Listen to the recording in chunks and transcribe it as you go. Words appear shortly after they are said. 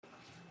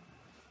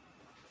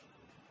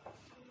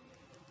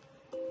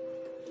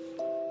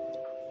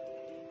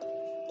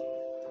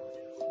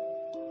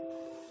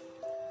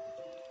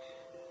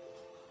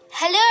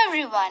Hello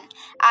everyone,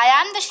 I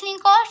am Darshleen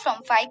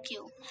from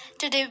 5Q.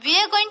 Today we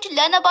are going to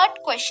learn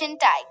about question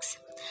tags.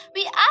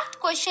 We add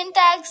question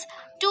tags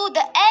to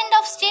the end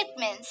of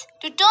statements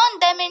to turn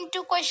them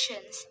into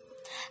questions.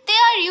 They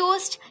are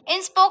used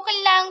in spoken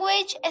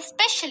language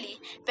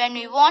especially when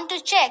we want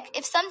to check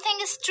if something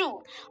is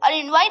true or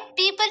invite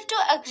people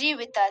to agree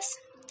with us.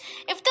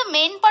 If the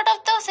main part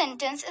of the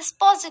sentence is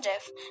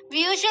positive,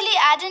 we usually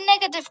add a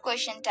negative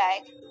question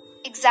tag.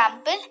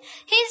 Example,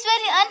 he is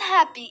very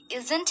unhappy,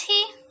 isn't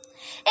he?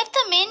 If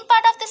the main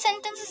part of the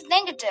sentence is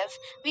negative,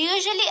 we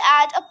usually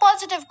add a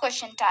positive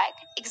question tag.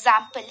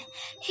 Example,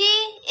 he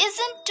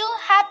isn't too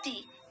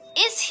happy,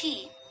 is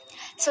he?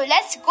 So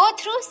let's go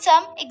through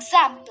some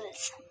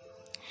examples.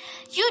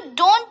 You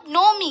don't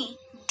know me,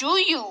 do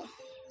you?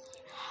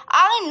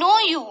 I know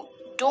you,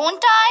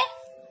 don't I?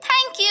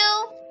 Thank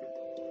you.